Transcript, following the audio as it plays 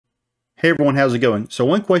Hey everyone, how's it going? So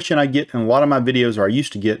one question I get in a lot of my videos, or I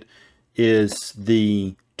used to get, is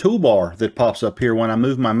the toolbar that pops up here when I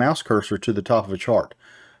move my mouse cursor to the top of a chart.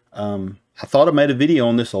 I thought I made a video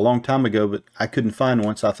on this a long time ago, but I couldn't find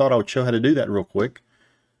one, so I thought I would show how to do that real quick.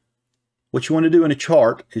 What you want to do in a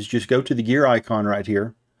chart is just go to the gear icon right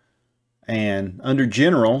here, and under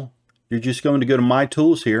General, you're just going to go to My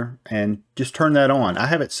Tools here and just turn that on. I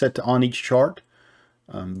have it set to on each chart,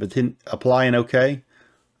 but then apply and OK.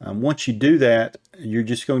 Once you do that, you're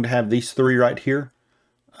just going to have these three right here.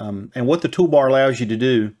 And what the toolbar allows you to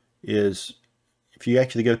do is, if you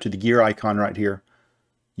actually go to the gear icon right here,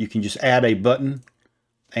 you can just add a button,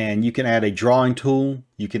 and you can add a drawing tool.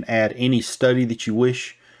 You can add any study that you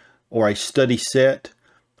wish, or a study set,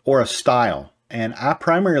 or a style. And I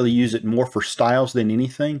primarily use it more for styles than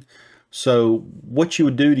anything. So what you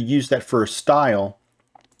would do to use that for a style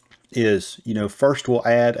is, first we'll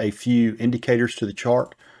add a few indicators to the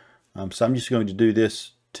chart. So I'm just going to do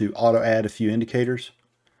this to auto add a few indicators.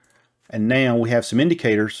 And now we have some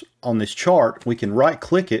indicators on this chart. We can right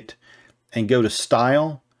click it and go to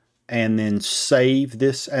style and then save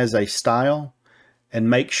this as a style, and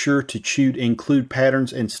make sure to choose include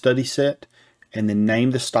patterns and study set, and then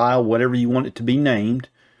name the style whatever you want it to be named.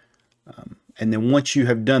 And then once you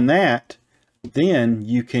have done that, then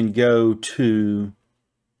you can go to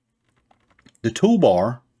the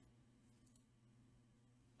toolbar,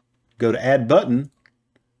 go to add button,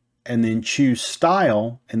 and then choose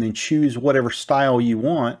style, and then choose whatever style you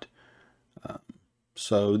want.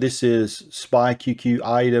 So this is SPY QQ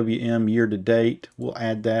IWM year to date. We'll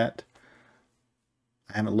add that.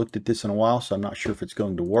 I haven't looked at this in a while, so I'm not sure if it's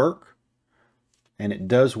going to work. And it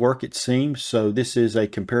does work, it seems. So this is a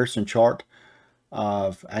comparison chart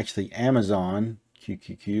of actually Amazon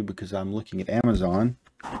QQQ, because I'm looking at Amazon.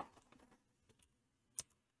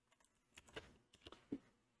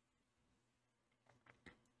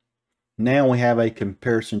 Now we have a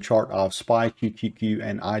comparison chart of SPY, QQQ,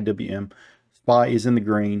 and IWM. SPY is in the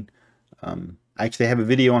green. I actually have a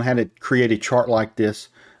video on how to create a chart like this,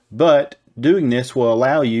 but doing this will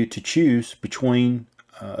allow you to choose between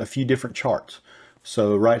a few different charts.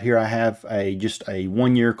 So right here I have just a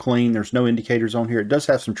 1 year clean. There's no indicators on here. It does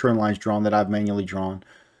have some trend lines drawn that I've manually drawn.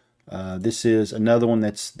 This is another one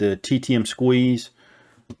that's the TTM squeeze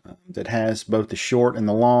that has both the short and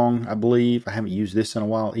the long, I believe. I haven't used this in a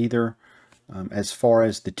while either. As far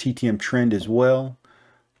as the TTM trend as well.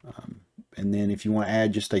 And then if you want to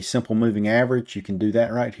add just a simple moving average, you can do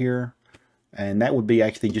that right here. And that would be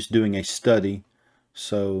actually just doing a study.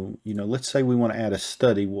 So, let's say we want to add a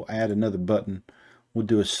study. We'll add another button. We'll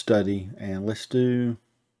do a study, and let's do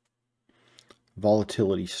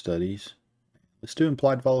volatility studies. Let's do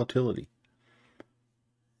implied volatility.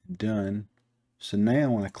 Done. So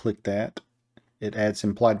now when I click that, it adds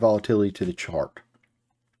implied volatility to the chart.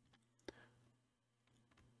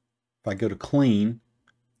 If I go to clean,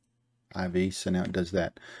 IV, so now it does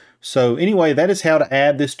that. So anyway, that is how to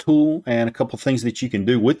add this tool, and a couple of things that you can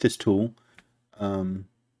do with this tool.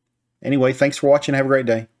 Anyway, thanks for watching. Have a great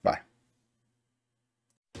day. Bye.